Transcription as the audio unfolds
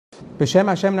B'Shem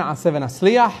Hashem na'aseh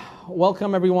v'nasliyah.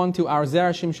 Welcome everyone to our Zera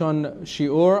Shimshon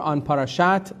shiur on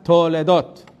Parashat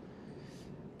Toldot.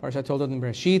 Parashat Toldot in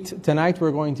Bereshit. Tonight we're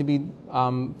going to be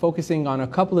focusing on a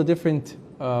couple of different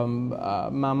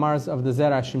mamars of the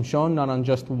Zera Shimshon, not on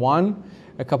just one.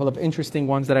 A couple of interesting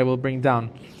ones that I will bring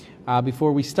down.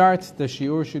 Before we start, the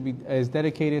shiur is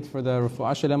dedicated for the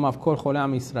Refuah Shalema of Kol Cholei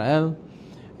Am Yisrael.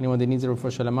 Anyone that needs a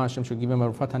Refuah Shalema, Hashem should give him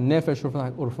a Refuat HaNefesh,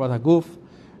 Refuat HaGuf,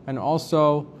 and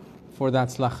also for that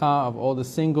tzlacha of all the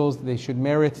singles. They should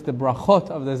merit the brachot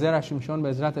of the Zera Shimshon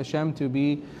Be'ezrat Hashem to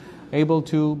be able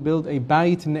to build a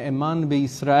Bayit Ne'eman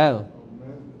Be'Yisrael.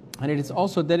 And it is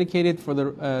also dedicated for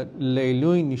the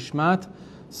Leilui Nishmat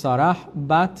Sarah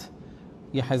Bat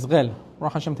Yehezgel.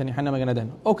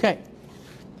 Okay.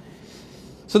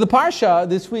 So the Parsha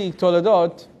this week,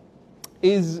 Toldot,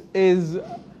 is the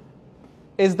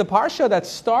Parsha that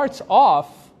starts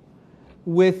off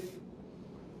with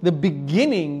the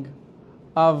beginning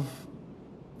of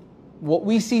what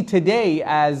we see today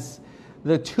as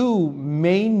the two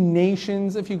main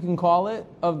nations, if you can call it,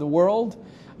 of the world.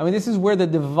 I mean, this is where the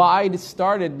divide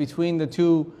started between the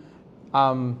two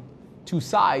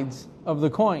sides of the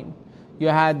coin. You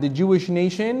had the Jewish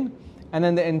nation, and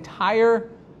then the entire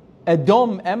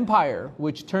Edom Empire,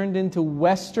 which turned into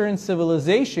Western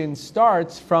civilization,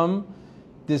 starts from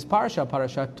this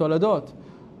Parashat Toldot.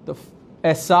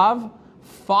 Esav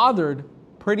fathered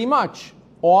pretty much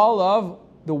all of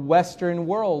the Western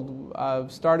world,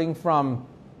 starting from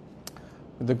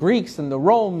the Greeks and the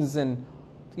Romans and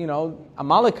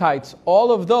Amalekites.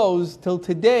 All of those till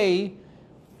today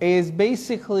is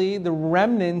basically the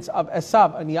remnants of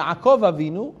Esav, and Yaakov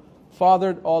Avinu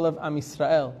fathered all of Am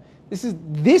Yisrael.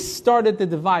 This started the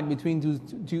divide between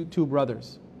two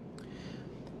brothers.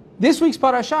 This week's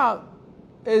Parasha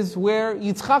is where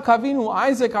Yitzchak Avinu,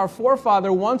 Isaac, our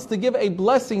forefather, wants to give a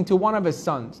blessing to one of his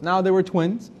sons. Now they were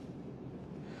twins,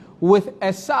 with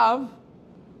Esav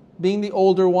being the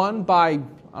older one by,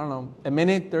 a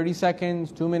minute, 30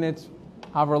 seconds, 2 minutes,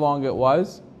 however long it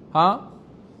was.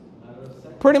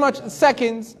 Pretty much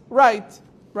seconds, right,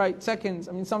 seconds.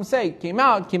 I mean, some say came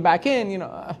out, came back in,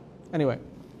 anyway.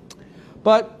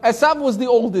 But Esav was the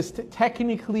oldest,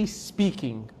 technically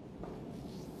speaking.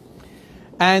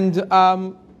 And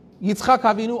Yitzchak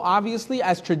Avinu, obviously,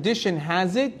 as tradition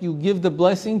has it, you give the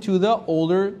blessing to the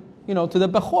older, to the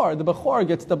Bechor. The Bechor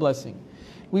gets the blessing.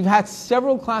 I've had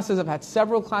several classes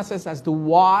as to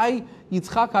why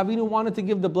Yitzchak Avinu wanted to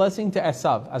give the blessing to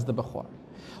Esav as the Bechor.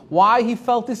 Why he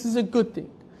felt this is a good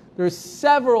thing. There's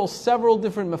several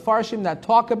different Mefarshim that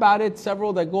talk about it,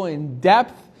 several that go in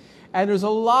depth, and there's a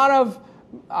lot of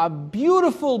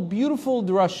beautiful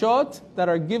drashot that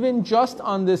are given just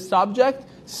on this subject,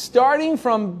 starting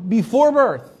from before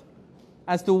birth,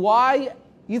 as to why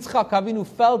Yitzchak Avinu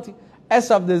felt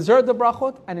Esav deserved the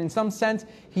brachot, and in some sense,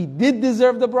 he did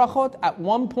deserve the brachot at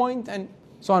one point, and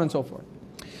so on and so forth.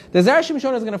 The Zera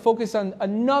Shimshon is going to focus on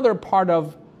another part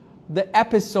of the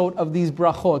episode of these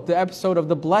brachot, the episode of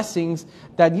the blessings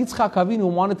that Yitzchak Avinu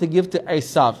wanted to give to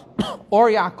Esav, or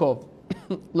Yaakov.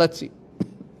 Let's see.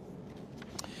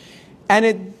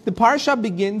 And the Parasha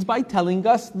begins by telling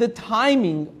us the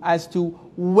timing as to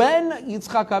when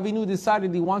Yitzchak Avinu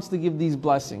decided he wants to give these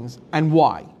blessings and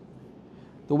why.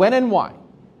 The when and why.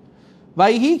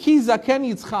 Vayhi ki zaken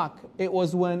Yitzchak. It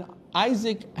was when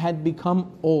Isaac had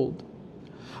become old.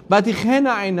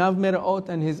 Vatichena einav mera'ot,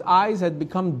 and his eyes had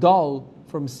become dull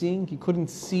from seeing. He couldn't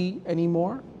see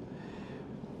anymore.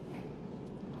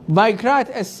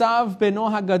 Vaikrat Esav beno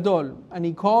hagadol, and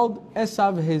he called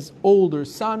Esav his older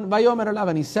son. Vayomer alav,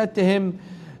 and he said to him,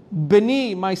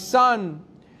 Beni, my son.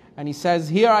 And he says,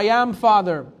 here I am,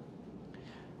 father.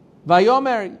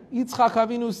 Vayomer, Yitzchak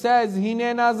Avinu says,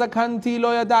 Hinena zakanti lo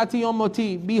yadati yom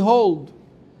moti. Behold,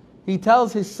 he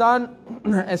tells his son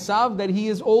Esav that he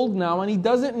is old now and he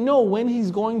doesn't know when he's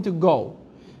going to go.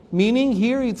 Meaning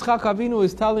here Yitzchak Avinu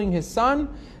is telling his son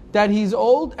that he's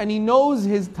old and he knows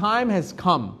his time has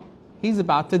come. He's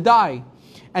about to die.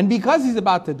 And because he's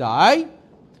about to die,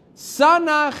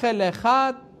 Sana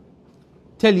chelecha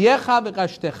telyecha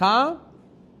v'kashtecha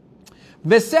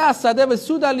v'se asadeh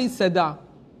v'suda li seda.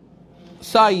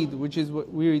 Said, which is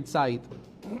what we read Said.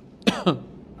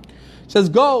 Says,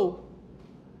 go,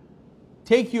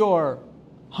 take your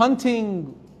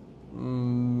hunting,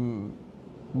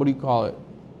 what do you call it?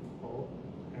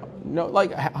 No,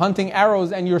 like hunting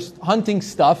arrows and your hunting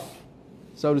stuff,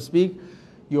 so to speak,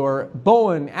 your bow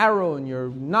and arrow and your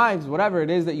knives, whatever it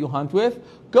is that you hunt with,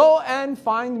 go and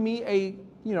find me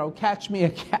catch me a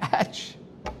catch.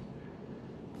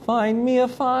 Find me a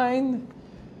find.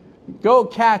 Go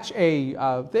catch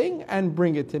a thing and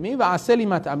bring it to me.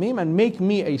 And make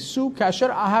me a soup,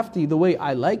 kasher ahavti, the way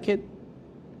I like it.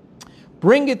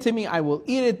 Bring it to me, I will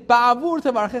eat it. So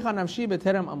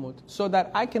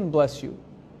that I can bless you.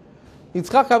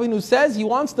 Yitzchak Avinu says he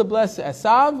wants to bless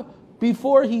Esav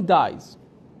before he dies.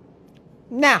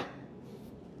 Now,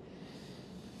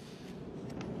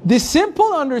 the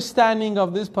simple understanding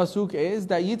of this pasuk is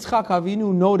that Yitzchak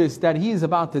Avinu noticed that he is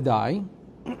about to die.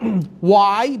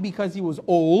 Why? Because he was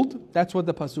old. That's what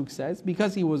the pasuk says.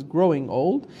 Because he was growing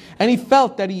old. And he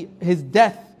felt that his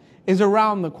death is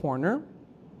around the corner.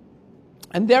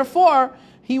 And therefore,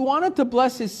 he wanted to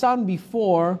bless his son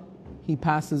before he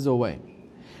passes away.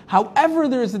 However,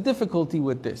 there is a difficulty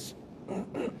with this.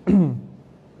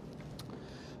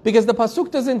 Because the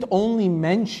pasuk doesn't only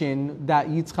mention that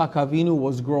Yitzchak Avinu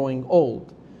was growing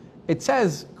old. It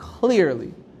says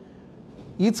clearly,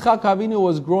 Yitzchak Avinu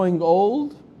was growing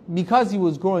old because he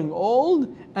was growing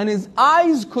old and his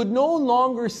eyes could no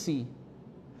longer see.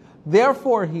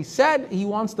 Therefore, he said he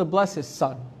wants to bless his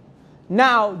son.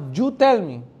 Now, you tell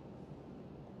me,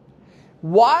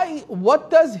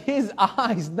 what does his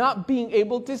eyes not being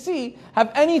able to see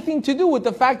have anything to do with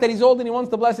the fact that he's old and he wants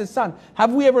to bless his son?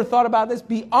 Have we ever thought about this?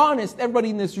 Be honest,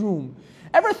 everybody in this room.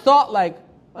 Ever thought like,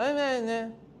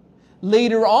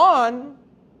 later on,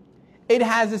 it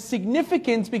has a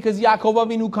significance because Yaakov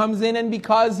Avinu comes in and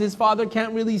because his father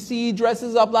can't really see, he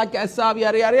dresses up like Esav,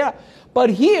 yada, yada, yada. But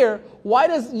here, why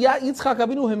does Yitzchak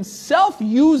Avinu himself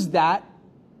use that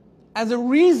as a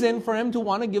reason for him to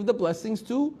want to give the blessings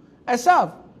to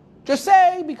Esav? Just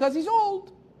say because he's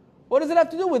old. What does it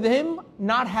have to do with him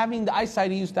not having the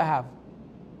eyesight he used to have?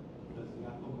 Because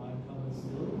Yaakov might come and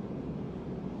steal.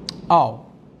 Oh,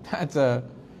 that's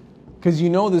because you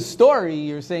know the story,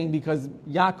 you're saying because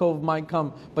Yaakov might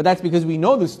come, but that's because we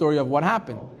know the story of what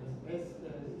happened. No, because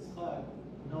Yitzchak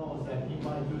knows that he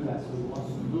might do that, so he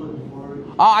wants to do it before.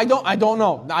 I don't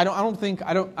know. I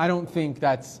don't think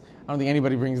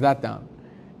anybody brings that down.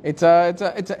 It's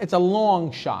a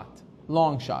long shot.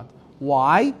 Long shot.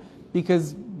 Why?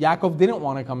 Because Yaakov didn't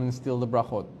want to come and steal the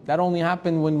brachot. That only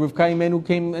happened when Rivka Imenu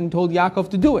came and told Yaakov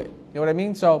to do it. You know what I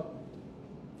mean? So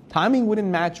timing wouldn't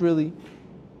match really,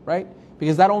 right?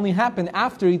 Because that only happened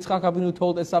after Yitzchak Avinu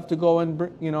told Esav to go and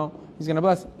he's going to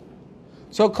bless it.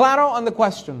 So claro on the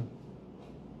question.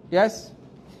 Yes?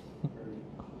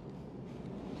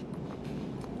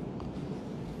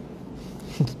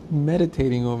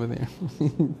 Meditating over there.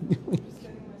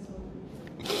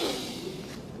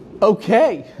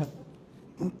 Okay.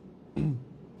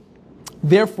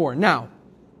 Therefore, now,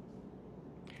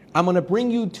 I'm going to bring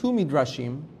you two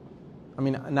midrashim. I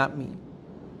mean, not me.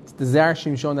 It's the Zera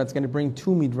Shimshon that's going to bring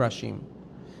two midrashim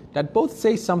that both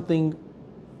say something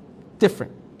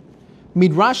different.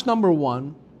 Midrash number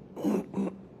 1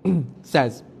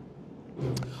 says,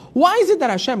 why is it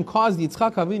that Hashem caused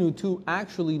Yitzchak Avinu to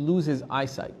actually lose his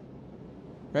eyesight?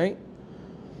 Right?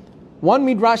 One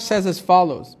midrash says as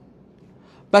follows: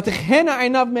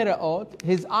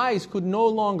 his eyes could no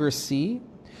longer see.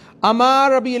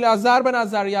 Amar Rabbi Elazar ben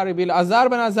Azariah. Rabbi Elazar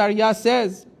ben Azariah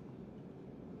says,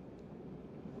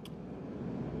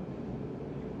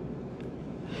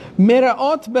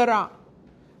 Mera'ot bera.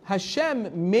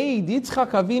 Hashem made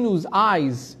Yitzchak Avinu's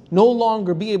eyes no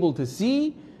longer be able to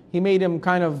see. He made him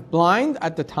kind of blind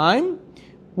at the time.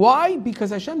 Why?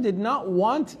 Because Hashem did not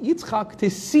want Yitzchak to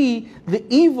see the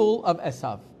evil of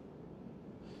Esav.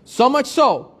 So much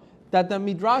so that the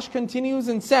Midrash continues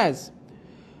and says,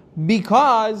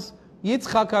 because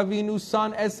Yitzchak Avinu's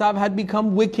son Esav had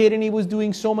become wicked and he was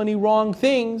doing so many wrong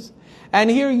things, and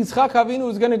here Yitzchak Avinu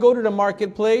is going to go to the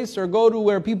marketplace or go to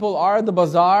where people are, the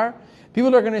bazaar.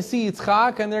 People are going to see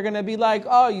Yitzchak and they're going to be like,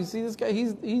 oh, you see this guy?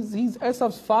 He's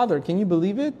Esav's father. Can you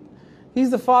believe it? He's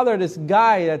the father of this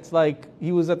guy that's like,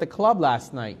 he was at the club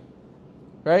last night.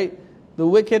 Right? The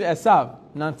wicked Esav.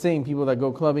 Not saying people that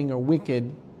go clubbing are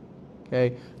wicked.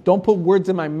 Okay? Don't put words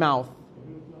in my mouth.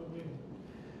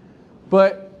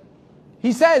 But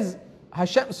he says,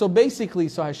 Hashem, so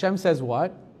Hashem says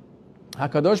what?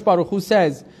 HaKadosh Baruch Hu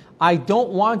says, I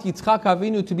don't want Yitzchak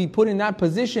Avinu to be put in that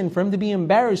position for him to be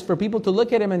embarrassed, for people to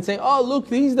look at him and say, oh, look,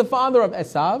 he's the father of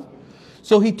Esav.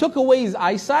 So he took away his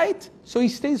eyesight, so he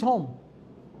stays home.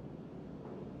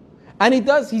 And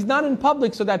he's not in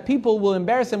public so that people will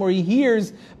embarrass him or he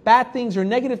hears bad things or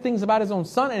negative things about his own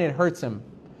son and it hurts him.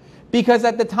 Because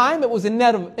at the time it was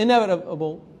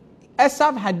inevitable.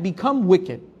 Esav had become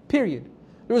wicked, period.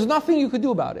 There was nothing you could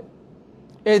do about it.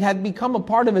 It had become a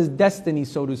part of his destiny,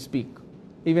 so to speak.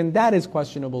 Even that is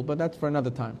questionable, but that's for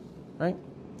another time, right?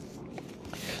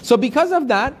 So because of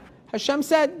that, Hashem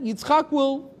said, Yitzchak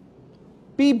will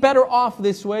be better off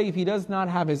this way if he does not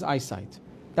have his eyesight.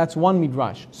 That's one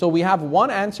midrash. So we have one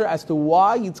answer as to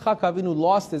why Yitzchak Avinu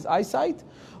lost his eyesight,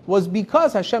 was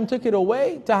because Hashem took it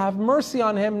away to have mercy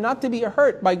on him, not to be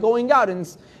hurt by going out and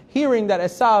hearing that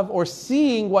Esav, or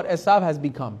seeing what Esav has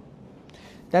become.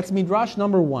 That's midrash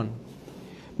number one.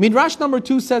 Midrash number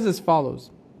two says as follows.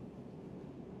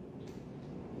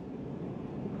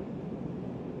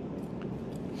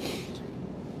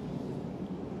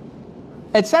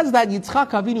 It says that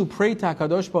Yitzchak Avinu prayed to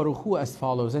HaKadosh Baruch Hu as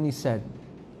follows, and he said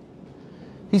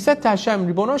to Hashem,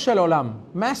 Ribono shel olam,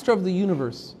 Master of the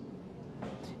universe,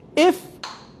 if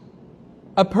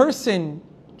a person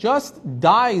just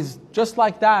dies just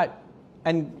like that,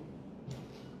 and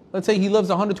let's say he lives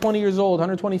 120 years old,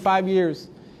 125 years,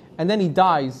 and then he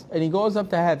dies, and he goes up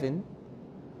to heaven,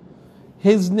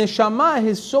 his neshama,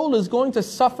 his soul, is going to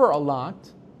suffer a lot.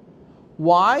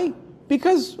 Why?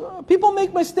 Because people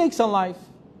make mistakes in life.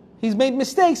 He's made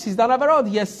mistakes, he's done avarot,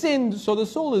 he has sinned, so the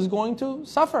soul is going to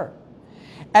suffer.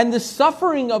 And the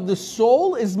suffering of the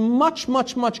soul is much,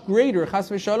 much, much greater, chas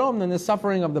v'shalom, than the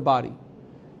suffering of the body.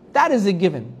 That is a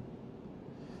given.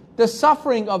 The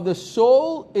suffering of the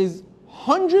soul is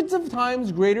hundreds of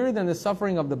times greater than the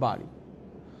suffering of the body.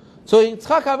 So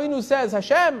Yitzchak Avinu says,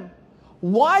 Hashem,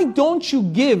 why don't you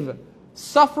give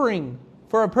suffering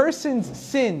for a person's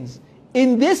sins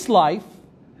in this life,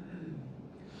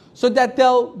 so that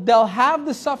they'll have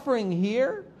the suffering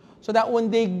here, so that when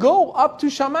they go up to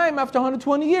Shamayim after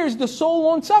 120 years, the soul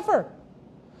won't suffer.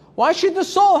 Why should the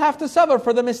soul have to suffer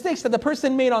for the mistakes that the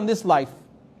person made on this life,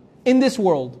 in this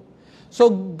world? So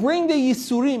bring the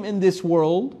Yisurim in this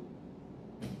world.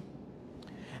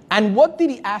 And what did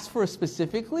he ask for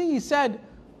specifically? He said,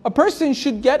 a person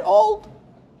should get old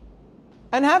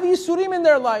and have Yisurim in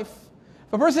their life.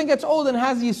 If a person gets old and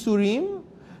has Yisurim,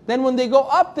 then when they go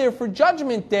up there for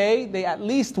Judgment Day, they at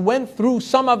least went through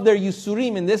some of their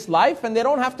Yisurim in this life, and they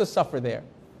don't have to suffer there.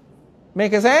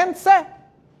 Make sense?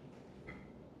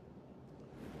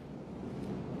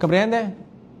 Comprende?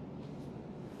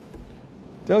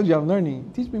 Told you I'm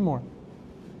learning. Teach me more.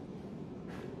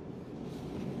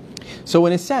 So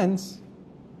in a sense,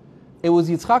 it was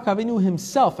Yitzchak Avinu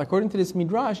himself, according to this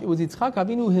midrash, it was Yitzchak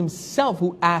Avinu himself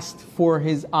who asked for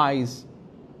his eyes,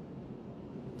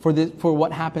 for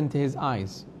what happened to his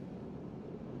eyes.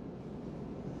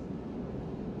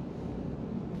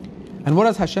 And what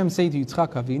does Hashem say to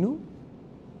Yitzchak Avinu?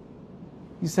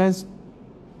 He says,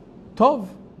 Tov,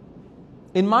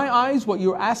 in my eyes what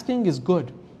you're asking is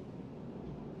good.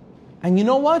 And you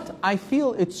know what? I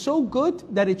feel it's so good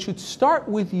that it should start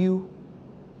with you.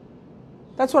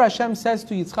 That's what Hashem says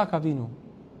to Yitzchak Avinu.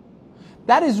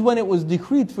 That is when it was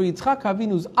decreed for Yitzchak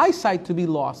Avinu's eyesight to be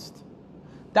lost.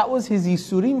 That was his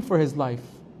Yisurim for his life.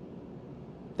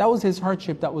 That was his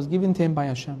hardship that was given to him by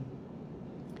Hashem.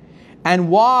 And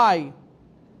why?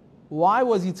 Why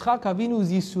was Yitzchak Avinu's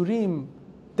Yisurim,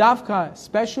 Davka,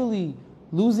 especially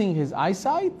losing his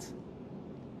eyesight?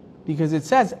 Because it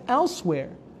says elsewhere,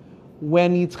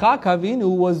 when Yitzchak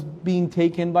Avinu was being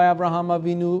taken by Abraham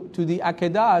Avinu to the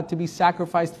Akedah to be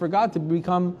sacrificed for God, to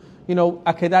become,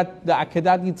 Akedat, the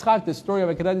Akedat Yitzchak, the story of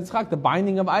Akedat Yitzchak, the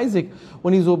binding of Isaac,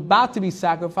 when he was about to be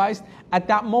sacrificed, at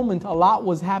that moment a lot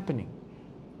was happening.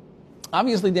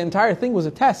 Obviously the entire thing was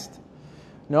a test.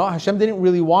 No, Hashem didn't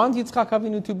really want Yitzchak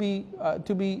Avinu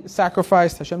to be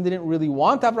sacrificed. Hashem didn't really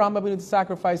want Abraham Avinu to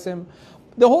sacrifice him.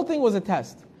 The whole thing was a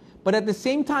test. But at the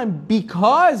same time,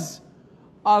 because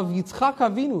of Yitzchak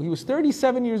Avinu, he was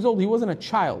 37 years old, he wasn't a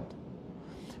child.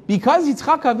 Because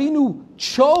Yitzchak Avinu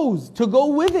chose to go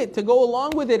with it, to go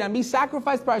along with it and be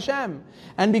sacrificed by Hashem,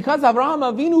 and because Abraham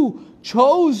Avinu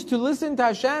chose to listen to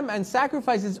Hashem and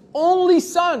sacrifice his only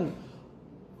son,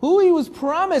 who he was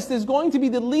promised is going to be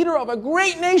the leader of a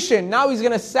great nation, now he's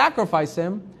going to sacrifice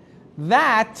him,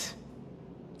 that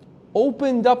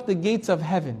opened up the gates of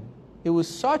heaven. It was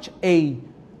such a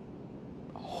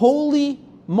holy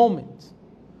moment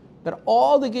that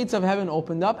all the gates of heaven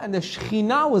opened up and the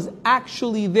Shekhinah was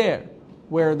actually there.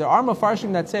 Where there are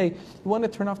Mefarshim that say, you want to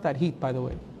turn off that heat, by the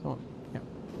way. Yeah.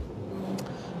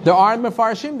 There are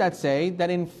Mefarshim that say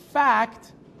that in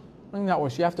fact, I think that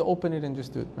works, you have to open it and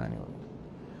just do it manually.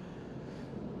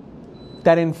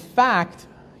 That in fact,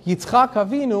 Yitzchak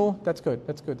Avinu, that's good.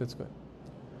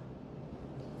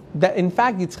 That in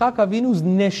fact, Yitzchak Avinu's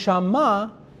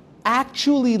neshama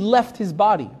actually left his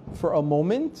body for a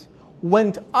moment,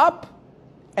 went up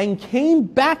and came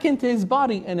back into his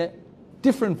body in a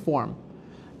different form.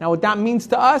 Now what that means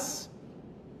to us,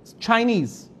 it's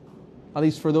Chinese, at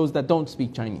least for those that don't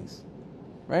speak Chinese,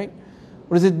 right?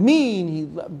 What does it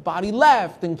mean? Body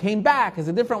left and came back is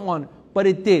a different one, but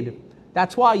it did.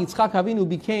 That's why Yitzchak Avinu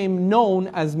became known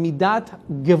as Midat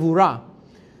Gevurah.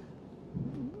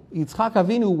 Yitzchak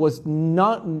Avinu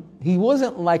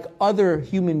wasn't like other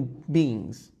human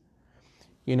beings.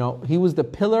 You know, he was the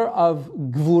pillar of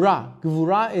Gevurah.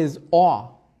 Gevurah is awe.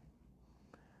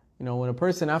 You know, when a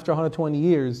person after 120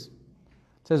 years,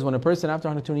 it says when a person after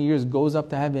 120 years goes up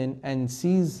to heaven and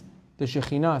sees the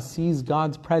Shekhinah, sees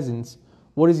God's presence,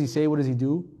 what does he say? What does he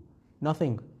do?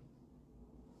 Nothing.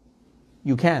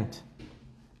 You can't.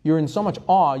 You're in so much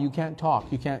awe, you can't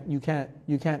talk. You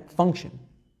can't function.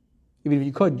 Even if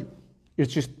you could,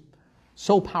 it's just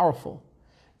so powerful.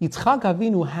 Yitzchak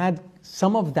Avinu had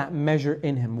some of that measure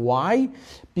in him. Why?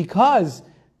 Because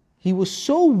he was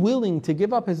so willing to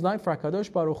give up his life for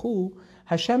HaKadosh Baruch Hu,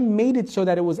 Hashem made it so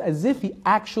that it was as if he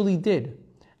actually did.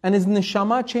 And his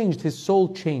neshama changed, his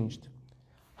soul changed.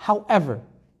 However,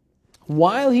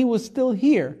 while he was still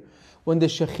here, when the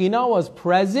Shekhinah was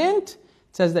present, it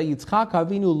says that Yitzchak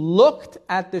Avinu looked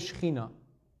at the Shekhinah.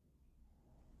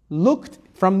 Looked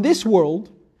from this world,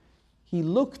 he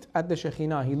looked at the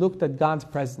Shekhinah, he looked at God's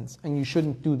presence, and you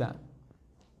shouldn't do that.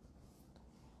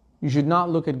 You should not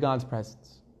look at God's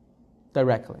presence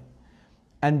directly.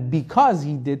 And because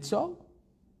he did so,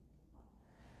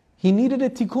 he needed a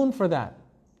tikkun for that.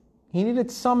 He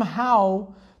needed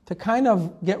somehow to kind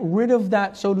of get rid of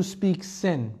that, so to speak,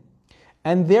 sin.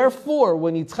 And therefore,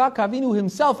 when Yitzchak Avinu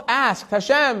himself asked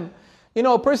Hashem, you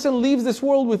know, a person leaves this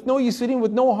world with no yisurim,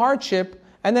 with no hardship,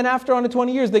 and then after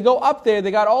 120 years, they go up there,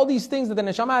 they got all these things that the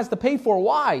neshama has to pay for.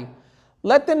 Why?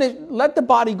 Let the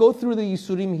body go through the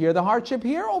yisurim here, the hardship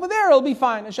here, over there, it'll be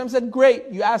fine. Hashem said, great,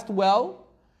 you asked well.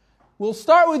 We'll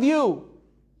start with you.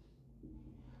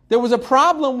 There was a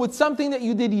problem with something that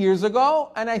you did years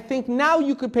ago, and I think now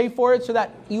you could pay for it so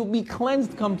that you'll be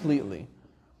cleansed completely.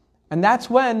 And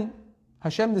that's when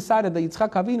Hashem decided that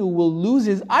Yitzchak Avinu will lose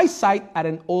his eyesight at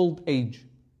an old age.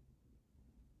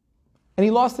 And he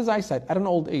lost his eyesight at an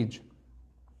old age.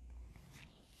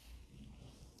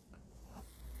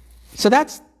 So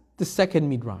that's the second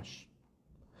midrash.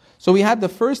 So we had the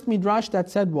first midrash that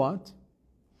said what?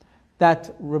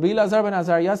 That Rabbi Elazar ben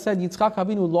Azariah said Yitzchak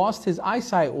Avinu lost his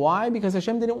eyesight. Why? Because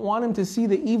Hashem didn't want him to see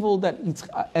the evil that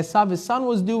Esav, his son,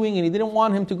 was doing, and he didn't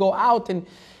want him to go out and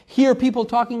hear people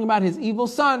talking about his evil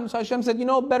son. So Hashem said, you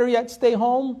know, better yet, stay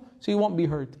home so you won't be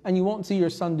hurt, and you won't see your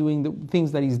son doing the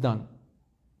things that he's done.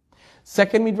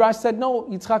 Second midrash said, no,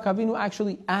 Yitzchak Avinu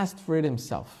actually asked for it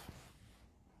himself.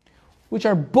 Which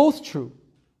are both true.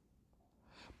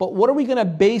 But what are we going to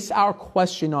base our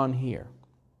question on here?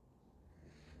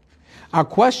 Our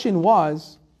question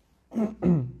was,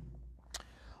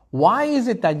 why is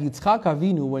it that Yitzchak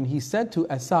Avinu, when he said to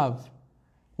Esav,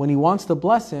 when he wants to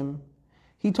bless him,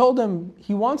 he told him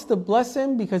he wants to bless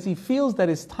him because he feels that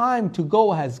his time to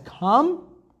go has come.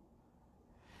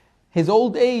 His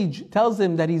old age tells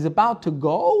him that he's about to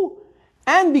go,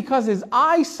 and because his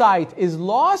eyesight is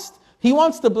lost, he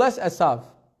wants to bless Esav.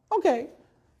 Okay,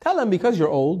 tell him because you're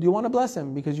old, you want to bless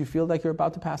him because you feel like you're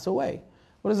about to pass away.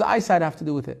 What does the eyesight have to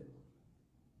do with it?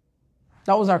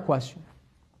 That was our question.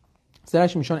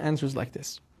 Zera Shimshon answers like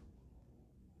this.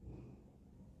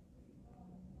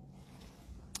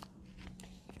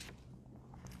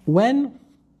 Can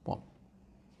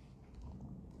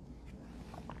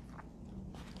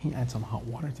you add some hot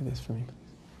water to this for me,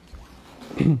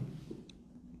 please?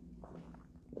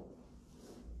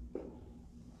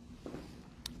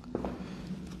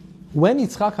 When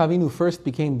Yitzchak Avinu first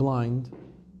became blind,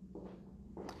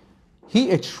 he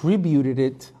attributed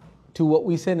it to what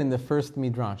we said in the first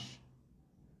midrash.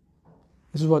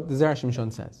 This is what the Zera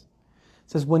Shimshon says.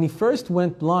 It says when he first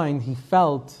went blind, he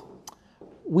felt.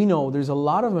 We know there's a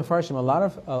lot of mefarshim,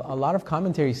 a lot of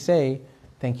commentaries say,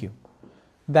 thank you,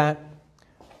 that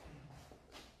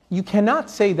you cannot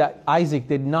say that Isaac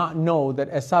did not know that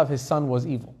Esav, his son, was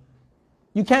evil.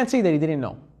 You can't say that he didn't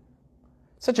know.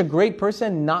 Such a great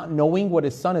person not knowing what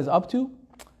his son is up to.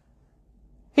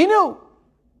 He knew.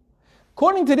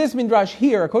 According to this midrash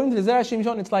here, according to the Zera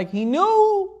Shimshon, it's like he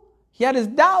knew, he had his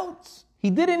doubts, he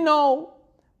didn't know,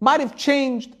 might have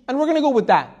changed, and we're going to go with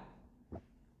that.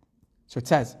 So it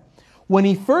says, when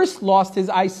he first lost his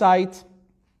eyesight,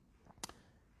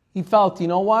 he felt, you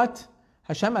know what?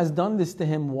 Hashem has done this to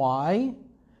him. Why?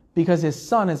 Because his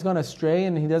son has gone astray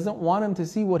and he doesn't want him to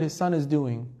see what his son is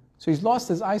doing. So he's lost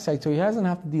his eyesight, so he doesn't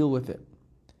have to deal with it.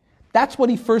 That's what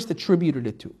he first attributed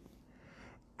it to.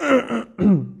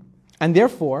 And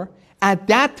therefore, at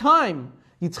that time,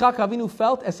 Yitzchak Avinu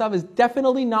felt Esav is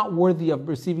definitely not worthy of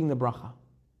receiving the bracha.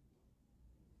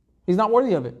 He's not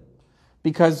worthy of it.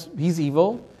 Because he's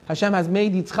evil. Hashem has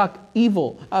made Yitzchak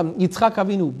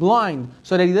Avinu blind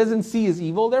so that he doesn't see his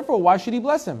evil. Therefore, why should he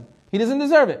bless him? He doesn't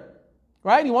deserve it.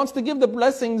 Right? He wants to give the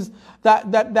blessings that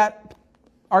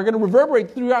are going to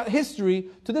reverberate throughout history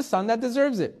to the son that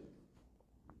deserves it.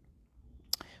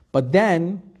 But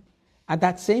then, at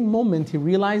that same moment, he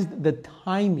realized the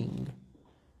timing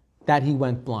that he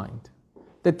went blind.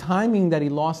 The timing that he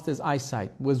lost his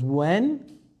eyesight was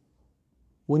when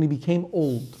he became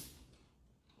old.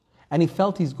 And he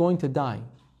felt he's going to die.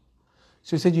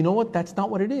 So he said, you know what? That's not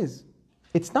what it is.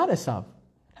 It's not Esav.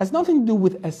 It has nothing to do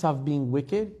with Esav being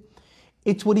wicked.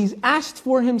 It's what he's asked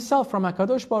for himself from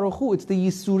HaKadosh Baruch Hu. It's the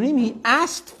Yisurim he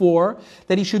asked for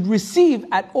that he should receive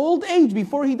at old age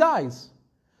before he dies.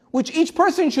 Which each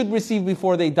person should receive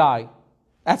before they die.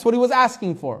 That's what he was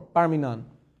asking for, Bar Minan.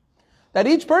 That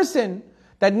each person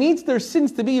that needs their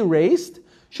sins to be erased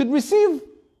should receive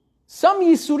some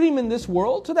Yisurim in this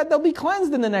world so that they'll be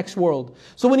cleansed in the next world.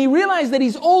 So when he realized that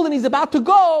he's old and he's about to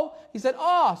go, he said,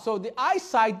 so the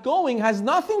eyesight going has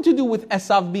nothing to do with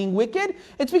Esav being wicked.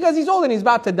 It's because he's old and he's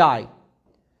about to die.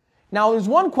 Now there's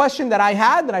one question that I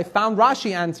had that I found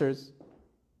Rashi answers.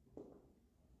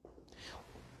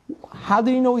 How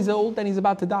did he know he's old and he's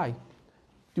about to die?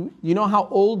 Do you know how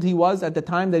old he was at the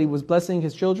time that he was blessing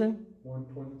his children?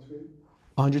 123.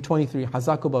 123.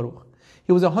 Hazaku Baruch.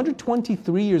 He was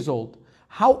 123 years old.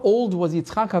 How old was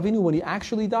Yitzchak Avinu when he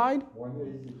actually died?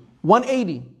 180.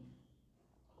 180.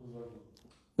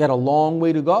 He had a long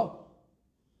way to go.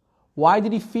 Why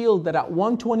did he feel that at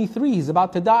 123 he's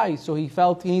about to die, so he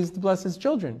felt he needs to bless his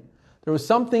children? There was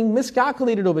something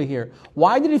miscalculated over here.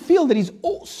 Why did he feel that he's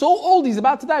so old he's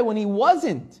about to die when he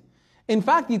wasn't? In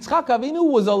fact, Yitzchak Avinu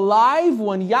was alive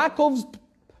when Yaakov's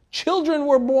children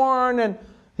were born, and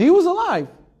he was alive.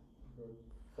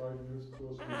 5 years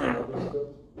close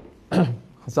to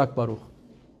Chazak Baruch.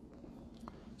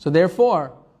 So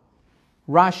therefore,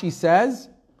 Rashi says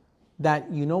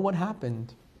that you know what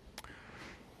happened.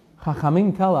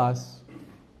 Chachamim tell us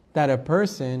that a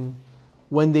person,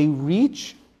 when they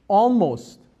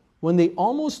almost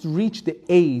reach the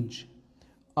age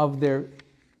of their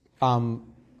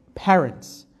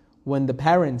parents, when the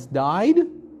parents died,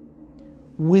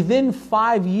 within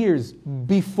 5 years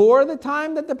before the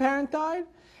time that the parent died,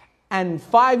 and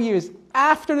 5 years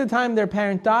after the time their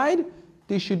parent died,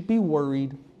 they should be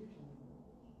worried.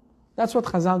 That's what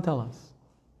Chazal tell us.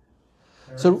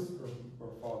 So,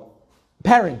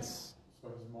 parents. So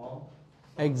his mom?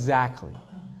 Exactly.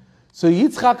 So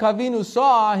Yitzchak Avinu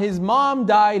saw his mom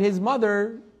died, his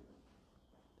mother.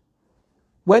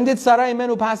 When did Sarah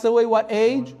Imenu pass away? What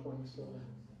age?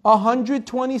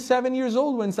 127 years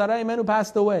old when Sarah Imenu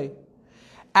passed away.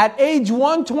 At age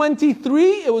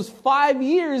 123, it was 5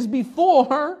 years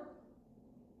before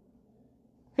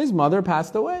his mother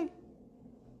passed away.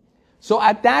 So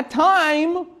at that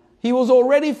time, he was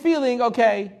already feeling,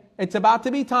 okay, it's about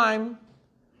to be time,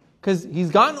 because he's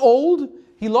gotten old,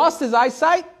 he lost his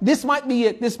eyesight, this might be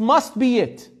it, this must be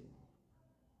it.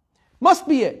 Must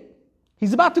be it.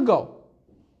 He's about to go.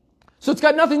 So it's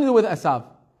got nothing to do with Esav,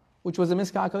 which was a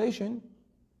miscalculation.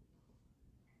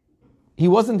 He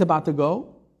wasn't about to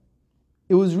go.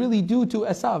 It was really due to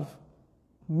Esav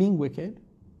being wicked.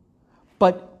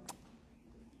 But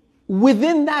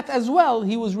within that as well,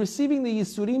 he was receiving the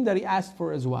Yisurim that he asked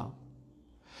for as well.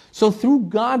 So through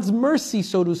God's mercy,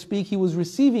 so to speak, he was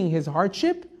receiving his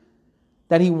hardship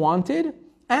that he wanted,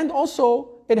 and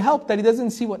also it helped that he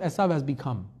doesn't see what Esav has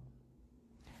become.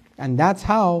 And that's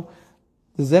how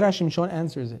the Zera Shimshon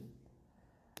answers it.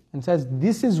 And says,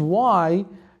 this is why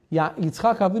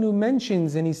Yitzchak Avinu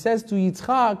mentions, and he says to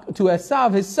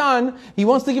Esav, his son, he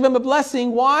wants to give him a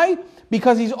blessing. Why?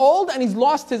 Because he's old and he's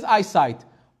lost his eyesight.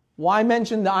 Why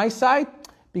mention the eyesight?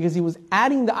 Because he was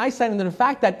adding the eyesight into the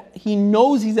fact that he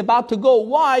knows he's about to go.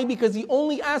 Why? Because he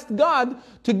only asked God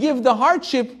to give the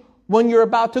hardship when you're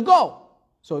about to go.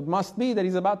 So it must be that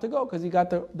he's about to go because he got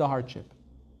the hardship.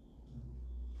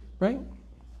 Right?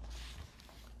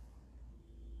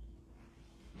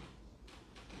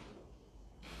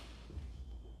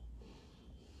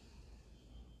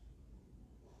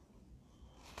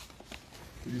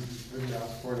 Did he specifically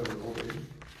ask for it at his old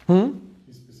age?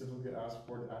 He specifically asked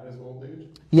for it at his old age?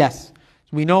 Yes.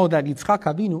 We know that Yitzchak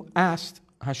Avinu asked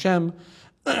Hashem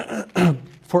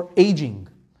for aging.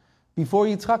 Before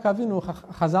Yitzchak Avinu,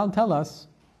 Chazal tell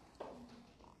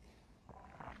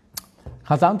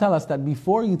us that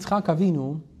before Yitzchak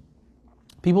Avinu,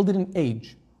 people didn't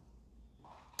age.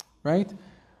 Right?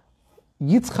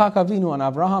 Yitzchak Avinu and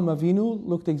Avraham Avinu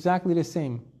looked exactly the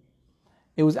same.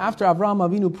 It was after Avraham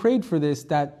Avinu prayed for this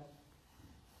that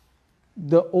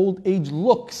the old age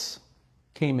looks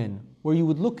came in, where you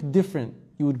would look different,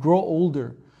 you would grow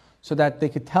older, so that they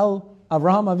could tell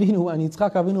Avraham Avinu and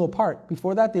Yitzchak Avinu apart.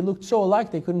 Before that, they looked so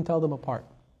alike they couldn't tell them apart.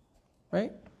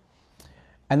 Right?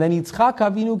 And then Yitzchak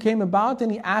Avinu came about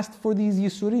and he asked for these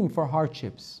Yisurim, for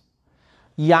hardships.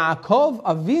 Yaakov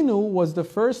Avinu was the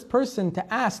first person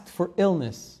to ask for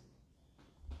illness.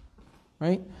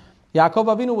 Right? Yaakov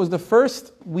Avinu was the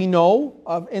first we know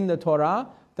of in the Torah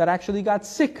that actually got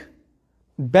sick,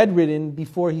 bedridden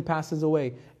before he passes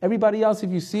away. Everybody else,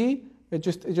 if you see, it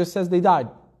just says they died.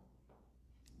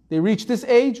 They reached this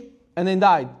age and then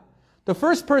died. The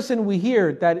first person we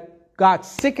hear that got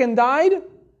sick and died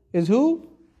is who?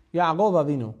 Yaakov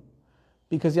Avinu.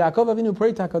 Because Yaakov Avinu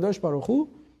prayed to HaKadosh Baruch Hu,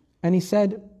 and he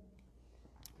said,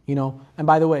 and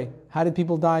by the way, how did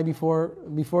people die before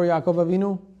Yaakov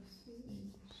Avinu?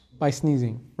 By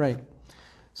sneezing, right.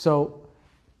 So,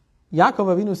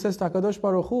 Yaakov Avinu says to HaKadosh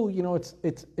Baruch Hu,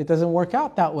 it doesn't work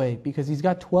out that way, because he's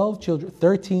got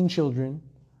 13 children.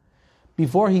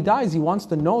 Before he dies, he wants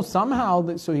to know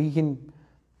somehow so he can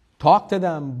talk to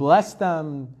them, bless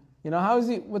them. How is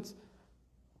he?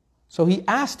 So he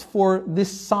asked for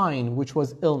this sign, which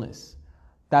was illness.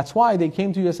 That's why they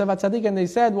came to Yosef HaTzadik and they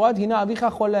said, what? Hina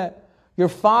avicha choleh. Your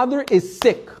father is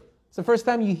sick. It's the first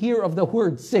time you hear of the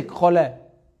word sick, choleh.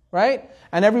 Right?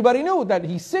 And everybody knew that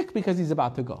he's sick because he's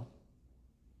about to go.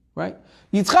 Right?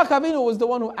 Yitzchak Avinu was the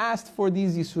one who asked for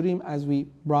these Yisurim, as we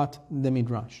brought the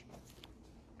Midrash.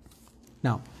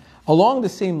 Now, along the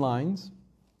same lines,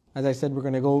 as I said, we're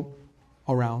going to go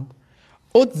around.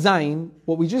 Ot Zayin,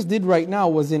 what we just did right now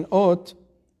was in Ot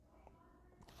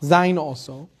Zayin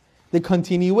also. The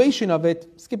continuation of it,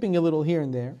 skipping a little here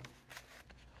and there.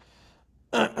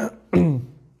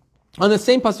 On the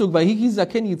same pasuk, Vayiki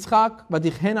zaken Yitzchak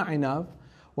v'tichhena einav,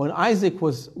 when Isaac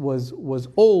was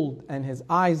old and his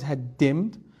eyes had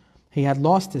dimmed, he had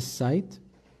lost his sight.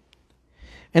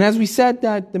 And as we said,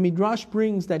 that the Midrash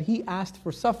brings that he asked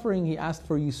for suffering, he asked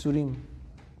for Yisurim.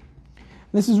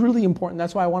 This is really important.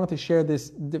 That's why I wanted to share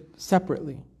this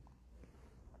separately.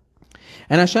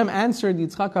 And Hashem answered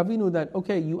Yitzchak Avinu that,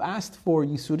 okay, you asked for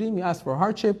Yisurim, you asked for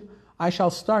hardship, I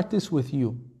shall start this with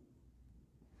you.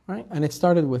 Right? And it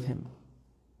started with him.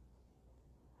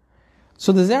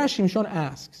 So the Zera Shimshon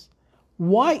asks,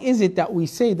 why is it that we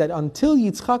say that until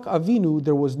Yitzchak Avinu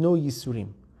there was no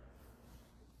Yisurim?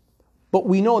 But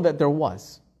we know that there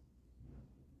was.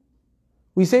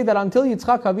 We say that until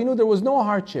Yitzchak Avinu there was no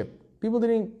hardship. People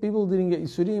didn't get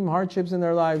Yisurim, hardships in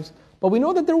their lives, but we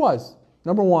know that there was.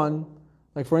 Number one,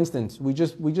 like for instance, we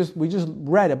just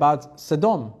read about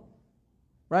Sodom,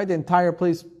 right? The entire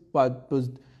place was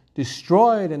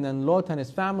destroyed, and then Lot and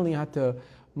his family had to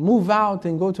move out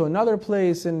and go to another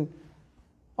place, and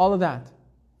all of that.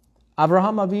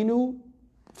 Avraham Avinu,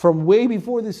 from way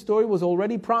before this story, was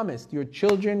already promised. Your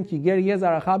children,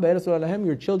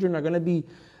 your children are going to be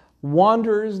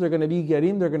wanderers, they're going to be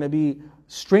gerim, they're going to be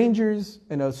strangers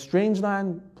in a strange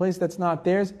land, place that's not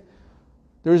theirs.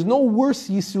 There's no worse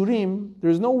yisurim,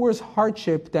 there's no worse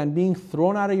hardship than being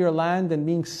thrown out of your land and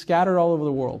being scattered all over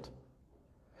the world.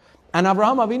 And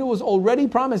Avraham Avinu was already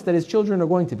promised that his children are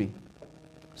going to be.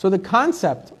 So the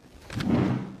concept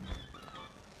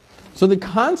of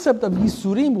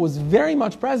yisurim was very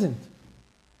much present.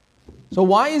 So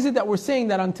why is it that we're saying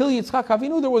that until Yitzchak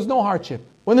Avinu there was no hardship?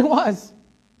 When there was.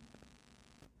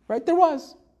 Right? There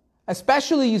was.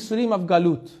 Especially yisurim of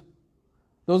galut.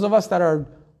 Those of us that are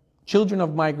children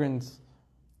of migrants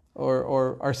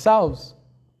or ourselves,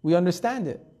 we understand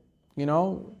it.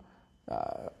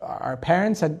 Our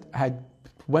parents had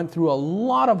went through a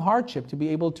lot of hardship to be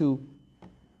able to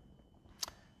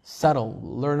settle,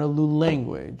 learn a new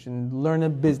language, and learn a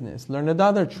business, learn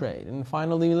another trade, and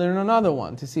finally learn another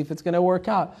one to see if it's going to work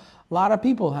out. A lot of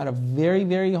people had a very,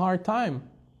 very hard time.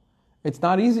 It's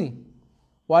not easy.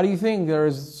 Why do you think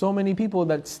there's so many people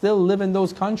that still live in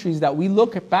those countries that we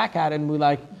look back at and we're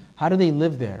like, how do they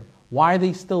live there? Why do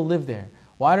they still live there?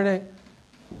 Why do they?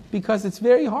 Because it's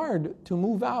very hard to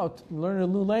move out, learn a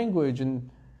new language, and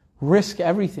risk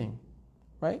everything,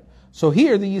 right? So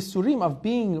here, the Yisurim of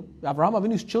being Avraham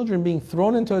Avinu's children being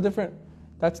thrown into a different,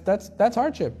 that's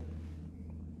hardship.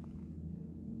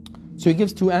 So he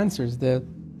gives two answers, the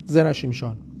Zera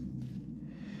Shimshon.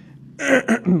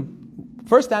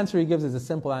 First answer he gives is a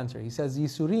simple answer. He says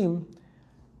Yisurim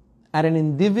at an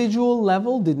individual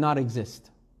level did not exist.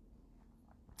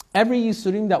 Every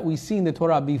Yisurim that we see in the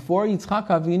Torah before Yitzchak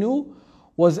Avinu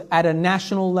was at a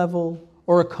national level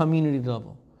or a community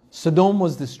level. Sodom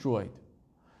was destroyed.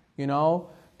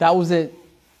 That was a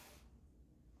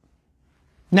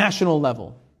national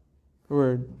level.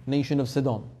 Or nation of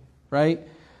Sodom, right?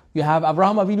 You have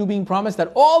Avraham Avinu being promised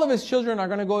that all of his children are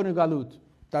going to go to Galut.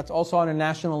 That's also on a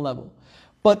national level.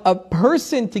 But a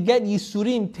person to get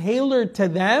Yisurim tailored to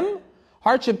them,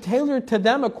 hardship tailored to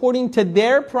them according to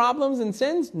their problems and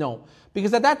sins? No.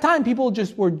 Because at that time, people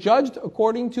just were judged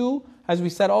according to, as we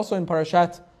said also in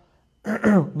Parashat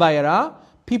Vayera,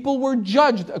 people were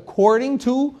judged according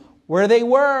to where they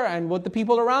were and what the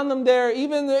people around them there,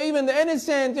 even the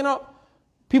innocent,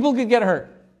 people could get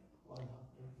hurt.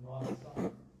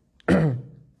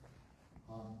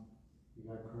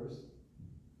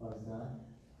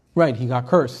 Right, he got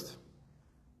cursed.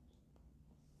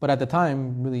 But at the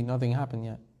time, really nothing happened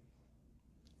yet.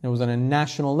 It was on a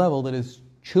national level that his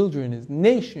children, his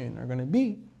nation are going to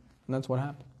be. And that's what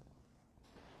happened.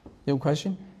 You have a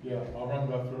question? Yeah, Avram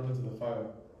got thrown into the fire.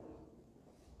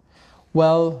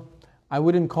 Well, I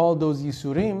wouldn't call those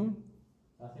Yisurim.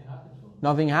 Nothing happened to him.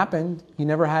 Nothing happened. He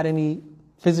never had any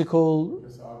physical...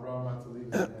 Because Avram had to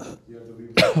leave his land. He had to leave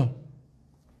his land.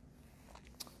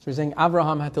 So you're saying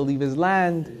Abraham had to leave his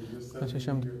land.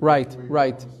 Right.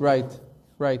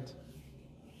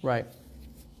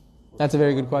 That's a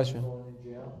very good question.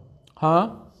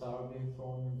 Huh? Sarah being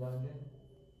thrown in a dungeon?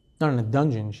 Not in a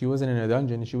dungeon. She wasn't in a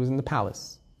dungeon. She was in the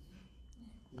palace.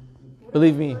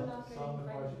 Believe me.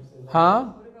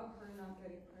 Huh?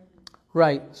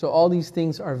 Right. So all these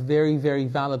things are very, very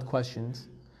valid questions.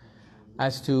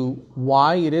 As to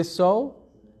why it is so,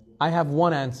 I have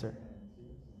one answer.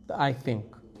 I think.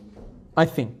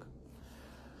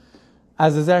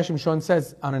 As the Zera Shimshon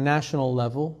says, on a national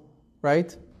level,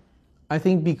 right? I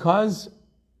think because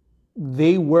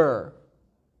they were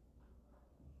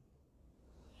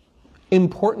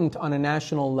important on a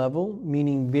national level,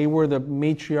 meaning they were the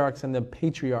matriarchs and the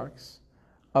patriarchs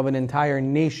of an entire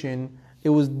nation, it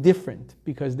was different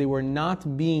because they were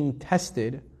not being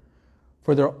tested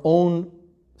for their own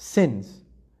sins.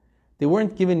 They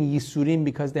weren't given Yisurim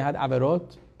because they had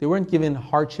Averot. They weren't given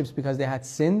hardships because they had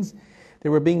sins. They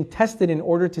were being tested in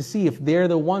order to see if they're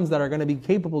the ones that are going to be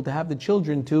capable to have the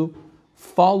children to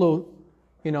follow,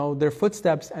 their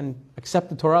footsteps and accept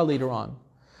the Torah later on.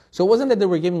 So it wasn't that they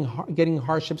were getting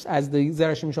hardships, as the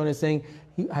Zera Shimshon is saying,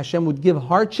 Hashem would give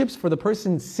hardships for the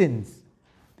person's sins.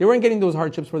 They weren't getting those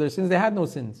hardships for their sins. They had no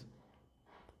sins.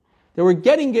 They were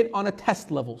getting it on a test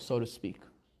level, so to speak.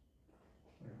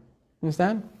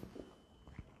 Understand?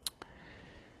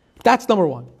 That's number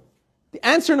one. The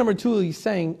answer number two, he's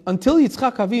saying, until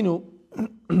Yitzchak Avinu,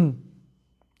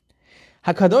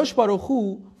 HaKadosh Baruch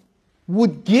Hu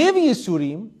would give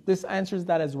Yisurim, this answers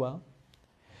that as well,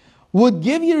 would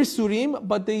give Yisurim,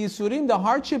 but the Yisurim, the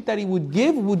hardship that he would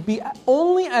give, would be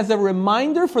only as a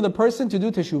reminder for the person to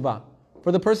do teshuvah,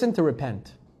 for the person to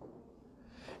repent.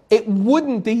 It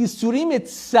wouldn't, the Yisurim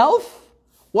itself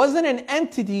wasn't an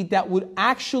entity that would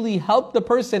actually help the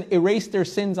person erase their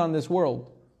sins on this world.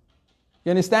 You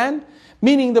understand?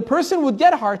 Meaning the person would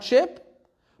get hardship,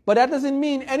 but that doesn't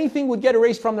mean anything would get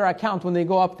erased from their account when they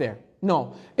go up there.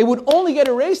 No. It would only get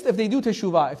erased if they do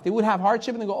teshuvah. If they would have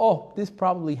hardship and they go, oh, this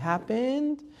probably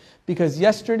happened because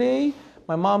yesterday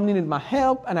my mom needed my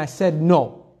help and I said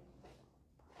no.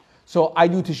 So I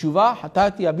do teshuvah,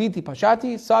 hatati, abiti,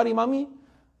 pashati, sorry mommy,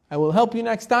 I will help you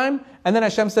next time. And then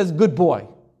Hashem says, good boy.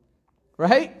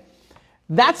 Right?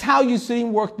 That's how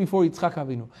Yisurim worked before Yitzchak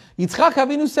Avinu. Yitzchak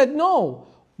Avinu said, no,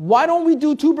 why don't we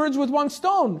do two birds with one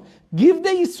stone? Give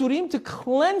the Yisurim to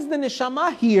cleanse the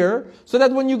neshama here, so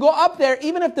that when you go up there,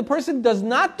 even if the person does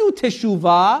not do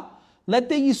teshuvah, let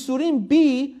the Yisurim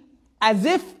be as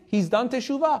if he's done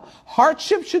teshuvah.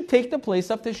 Hardship should take the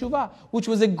place of teshuvah, which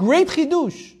was a great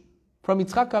chidush from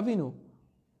Yitzchak Avinu.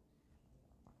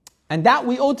 And that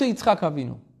we owe to Yitzchak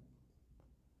Avinu.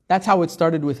 That's how it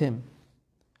started with him.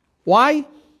 Why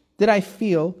did I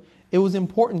feel it was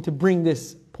important to bring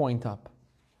this point up?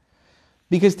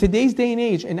 Because today's day and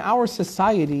age, in our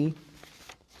society,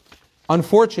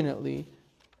 unfortunately,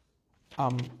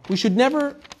 we should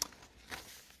never,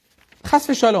 chas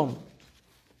v'shalom,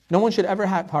 no one should ever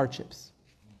have hardships.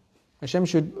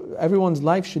 Everyone's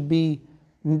life should be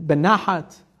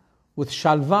benahat, with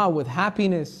shalva, with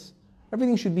happiness.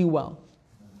 Everything should be well.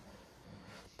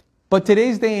 But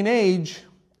today's day and age,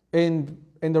 in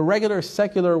the regular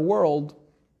secular world,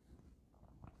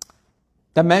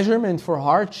 the measurement for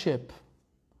hardship,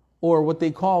 or what they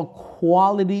call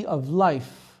quality of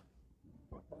life,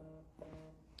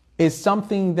 is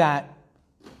something that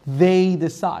they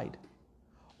decide.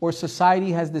 Or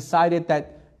society has decided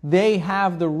that they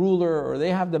have the ruler or they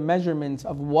have the measurements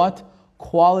of what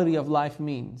quality of life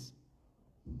means.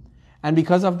 And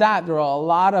because of that, there are a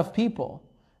lot of people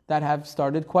that have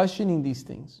started questioning these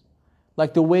things.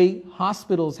 Like the way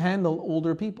hospitals handle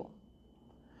older people.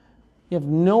 You have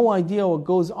no idea what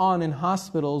goes on in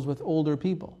hospitals with older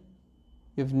people.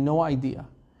 You have no idea.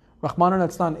 Rahman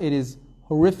al-Atzlan, it is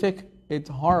horrific, it's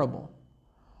horrible.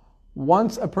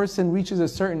 Once a person reaches a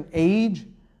certain age,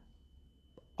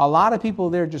 a lot of people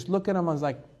there just look at him as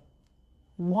like,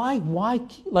 why,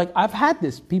 like I've had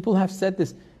this, people have said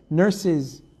this,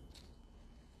 nurses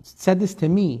said this to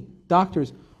me,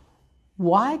 doctors,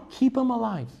 why keep him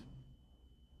alive?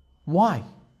 Why?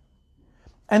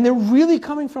 And they're really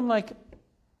coming from like,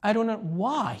 I don't know,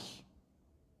 why?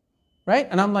 Right?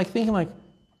 And I'm like thinking like,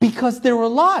 because they're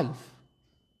alive.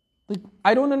 Like,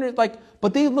 I don't understand, like,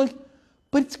 but they look,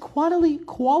 but it's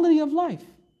quality of life.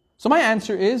 So my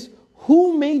answer is,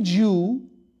 who made you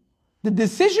the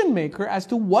decision maker as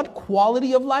to what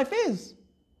quality of life is?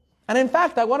 And in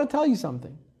fact, I want to tell you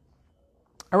something.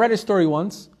 I read a story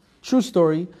once, true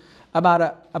story, about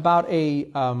a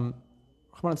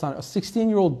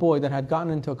 16-year-old boy that had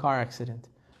gotten into a car accident.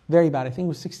 Very bad. I think it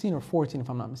was 16 or 14 if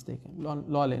I'm not mistaken.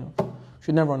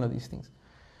 Should never know these things.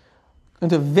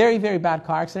 Into a very, very bad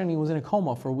car accident. He was in a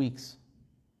coma for weeks.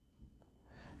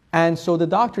 And so the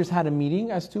doctors had a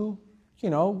meeting as to,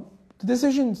 the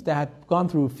decisions. They had gone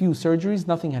through a few surgeries.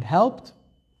 Nothing had helped,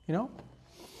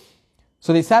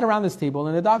 So they sat around this table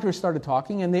and the doctors started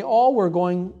talking and they all were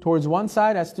going towards one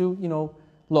side as to,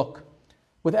 look,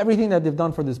 with everything that they've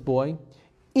done for this boy,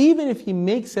 even if he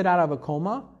makes it out of a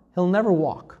coma, he'll never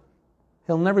walk.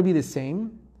 He'll never be the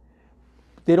same.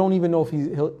 They don't even know if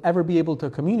he'll ever be able to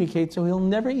communicate, so he'll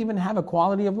never even have a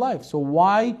quality of life. So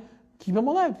why keep him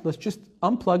alive? Let's just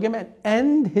unplug him and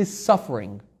end his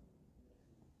suffering.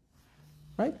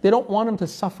 Right? They don't want him to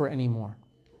suffer anymore.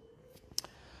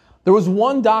 There was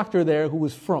one doctor there who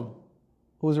was who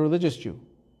was a religious Jew.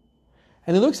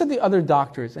 And he looks at the other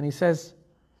doctors and he says,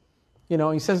 they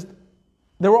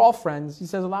were all friends. He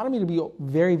says, allow me to be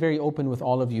very, very open with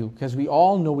all of you because we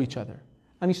all know each other.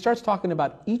 And he starts talking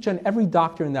about each and every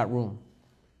doctor in that room.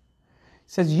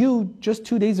 He says, just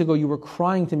 2 days ago, you were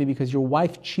crying to me because your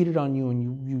wife cheated on you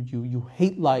and you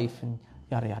hate life and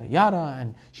yada, yada, yada.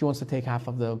 And she wants to take half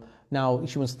of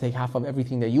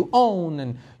everything that you own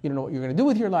and you don't know what you're going to do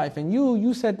with your life. And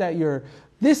you said that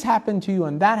this happened to you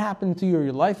and that happened to you.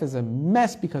 Your life is a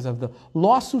mess because of the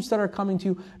lawsuits that are coming to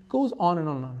you. It goes on and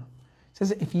on and on. He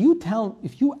says, if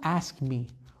you ask me,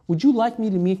 would you like me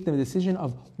to make the decision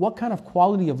of what kind of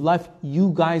quality of life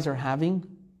you guys are having?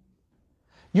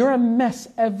 You're a mess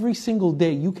every single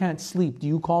day. You can't sleep. Do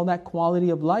you call that quality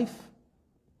of life?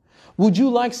 Would you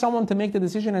like someone to make the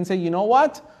decision and say, you know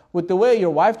what? With the way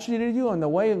your wife treated you and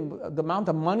the amount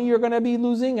of money you're going to be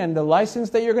losing and the license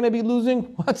that you're going to be losing,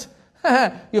 what?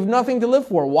 You have nothing to live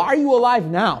for. Why are you alive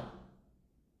now?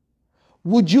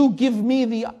 Would you give me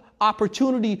the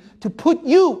opportunity to put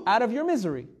you out of your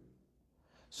misery?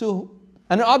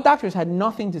 And our doctors had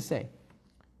nothing to say.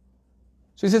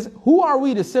 So he says, who are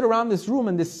we to sit around this room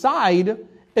and decide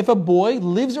if a boy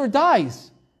lives or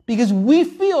dies? Because we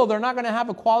feel they're not going to have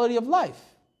a quality of life.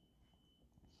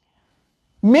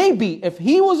 Maybe if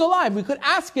he was alive, we could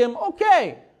ask him,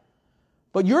 okay.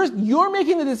 But you're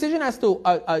making the decision as to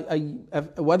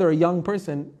whether a young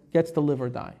person gets to live or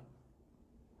die.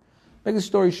 Make the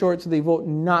story short, so they vote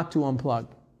not to unplug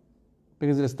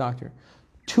because of this doctor.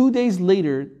 2 days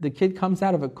later, the kid comes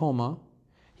out of a coma.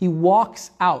 He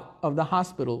walks out of the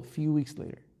hospital a few weeks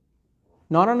later.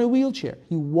 Not on a wheelchair.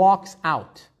 He walks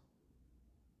out.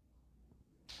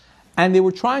 And they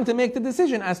were trying to make the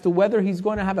decision as to whether he's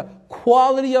going to have a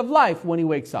quality of life when he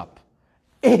wakes up.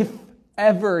 If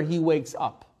ever he wakes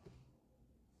up.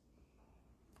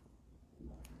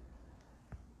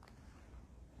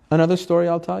 Another story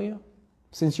I'll tell you,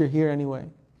 since you're here anyway.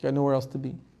 You got nowhere else to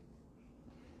be.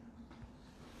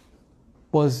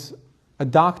 Was a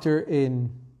doctor I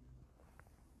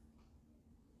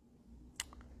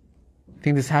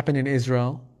think this happened in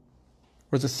Israel.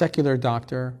 Was a secular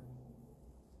doctor.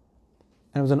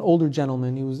 And it was an older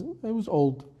gentleman. He was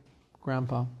old,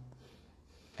 grandpa.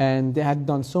 And they had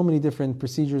done so many different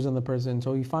procedures on the person.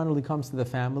 So he finally comes to the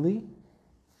family.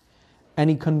 And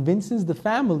he convinces the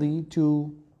family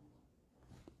to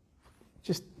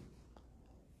just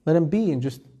let him be and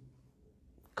just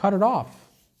cut it off.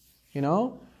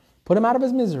 Put him out of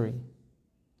his misery.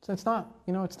 So it's not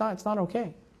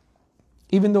okay.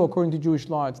 Even though according to Jewish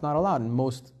law, it's not allowed in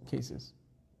most cases.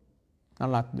 Not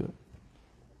allowed to do it.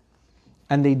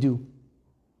 And they do.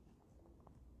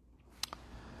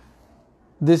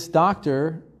 This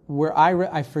doctor,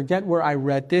 I forget where I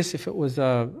read this, if it was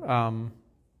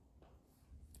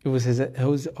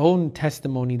his own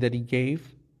testimony that he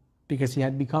gave, because he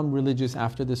had become religious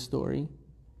after this story.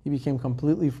 He became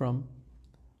completely from.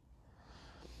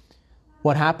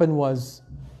 What happened was,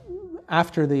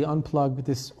 after they unplugged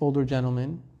this older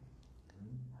gentleman,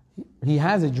 he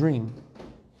has a dream.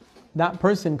 that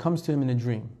person comes to him in a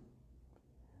dream.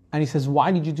 And he says,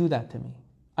 why did you do that to me?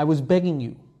 I was begging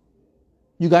you.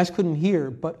 You guys couldn't hear,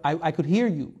 but I could hear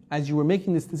you. As you were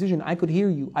making this decision, I could hear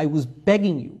you. I was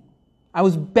begging you. I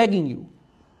was begging you.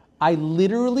 I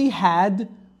literally had a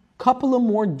couple of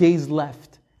more days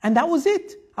left. And that was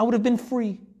it. I would have been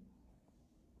free.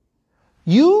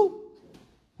 You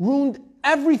ruined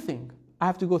everything. I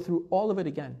have to go through all of it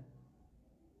again.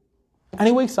 And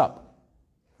he wakes up,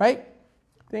 right?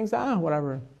 Thinks,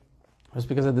 whatever. Just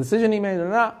because of the decision he made or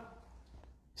not.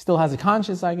 Still has a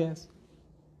conscience, I guess.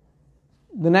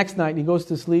 The next night he goes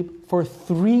to sleep. For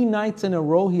 3 nights in a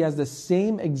row, he has the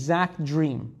same exact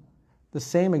dream. The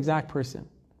same exact person.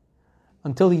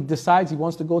 Until he decides he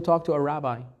wants to go talk to a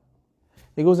rabbi.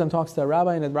 He goes and talks to a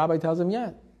rabbi, and the rabbi tells him,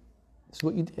 yeah, this is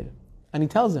what you did. And he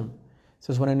tells him, he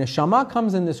says, when a neshama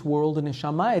comes in this world, the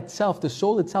neshama itself, the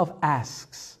soul itself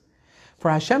asks for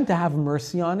Hashem to have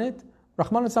mercy on it.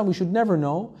 Rahman al-Sam, we should never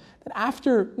know that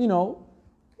after,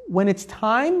 when it's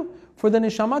time for the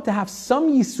neshama to have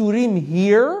some yisurim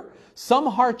here, some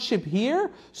hardship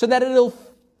here, so that it'll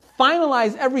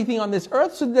finalize everything on this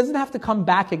earth so it doesn't have to come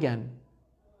back again.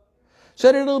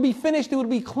 So that it'll be finished, it will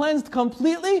be cleansed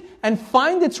completely and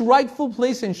find its rightful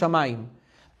place in Shamayim.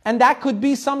 And that could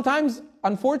be sometimes,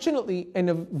 unfortunately, in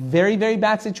a very, very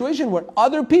bad situation where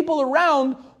other people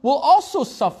around will also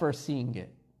suffer seeing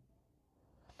it.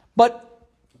 But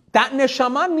that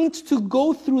neshama needs to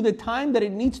go through the time that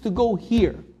it needs to go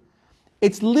here.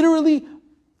 It's literally,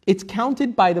 it's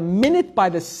counted by the minute, by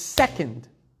the second.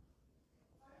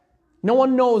 No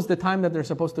one knows the time that they're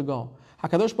supposed to go.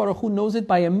 HaKadosh Baruch Hu knows it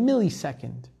by a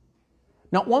millisecond.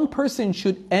 Not one person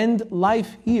should end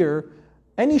life here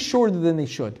any shorter than they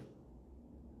should.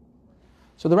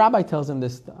 So the rabbi tells him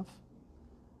this stuff.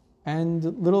 And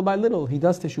little by little, he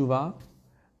does teshuvah.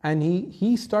 And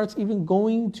he starts even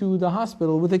going to the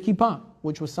hospital with a kippah,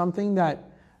 which was something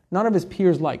that none of his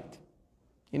peers liked.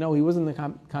 He wasn't the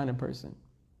kind of person.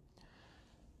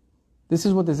 This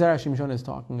is what the Zera Shimshon is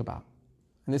talking about.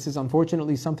 And this is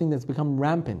unfortunately something that's become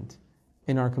rampant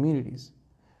in our communities,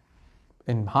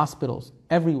 in hospitals,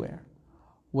 everywhere,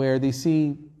 where they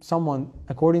see someone,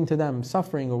 according to them,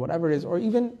 suffering or whatever it is, or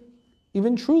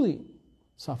even truly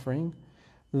suffering,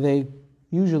 they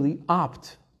usually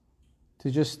opt to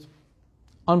just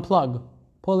unplug,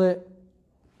 pull it,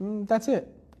 that's it,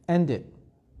 end it.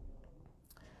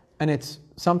 And it's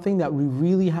something that we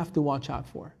really have to watch out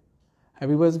for.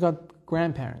 Everybody's got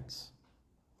grandparents.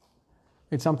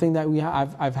 It's something that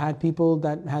I've had people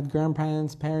that had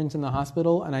parents in the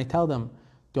hospital, and I tell them,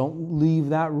 don't leave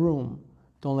that room.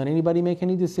 Don't let anybody make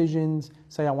any decisions.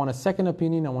 Say, I want a second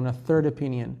opinion, I want a third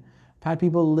opinion. I've had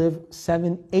people live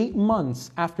 7-8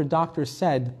 months after doctors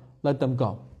said, let them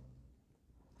go.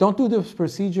 Don't do this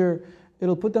procedure,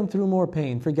 it'll put them through more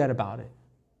pain, forget about it.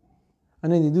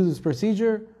 And then they do this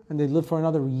procedure, and they live for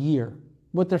another year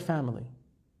with their family.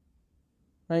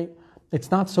 Right?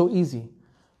 It's not so easy.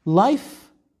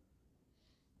 Life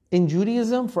in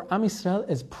Judaism for Am Yisrael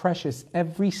is precious,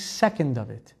 every second of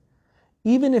it.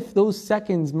 Even if those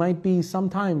seconds might be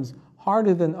sometimes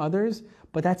harder than others,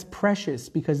 but that's precious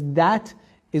because that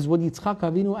is what Yitzchak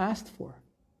Avinu asked for.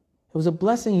 It was a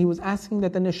blessing. He was asking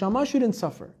that the neshama shouldn't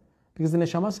suffer because the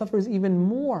neshama suffers even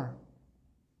more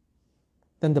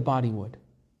than the body would.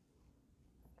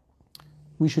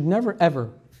 We should never ever,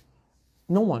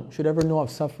 no one should ever know of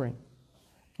suffering.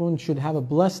 Everyone should have a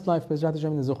blessed life, Bezrat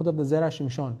Hashem, in the Zuchut of the Zera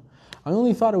Shimshon. I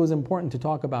only thought it was important to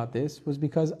talk about this was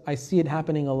because I see it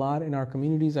happening a lot in our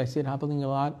communities. I see it happening a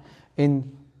lot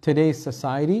in today's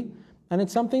society. And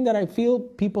it's something that I feel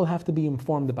people have to be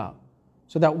informed about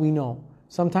so that we know.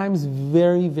 Sometimes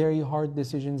very, very hard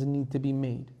decisions need to be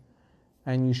made.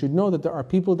 And you should know that there are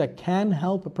people that can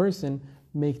help a person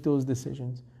make those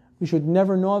decisions. We should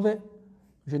never know of it.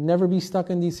 We should never be stuck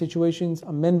in these situations.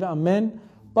 Amen ve'amen.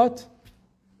 But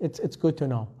it's good to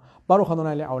know. Baruch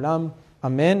Adonai le'olam.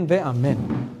 Amen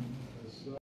ve'amen.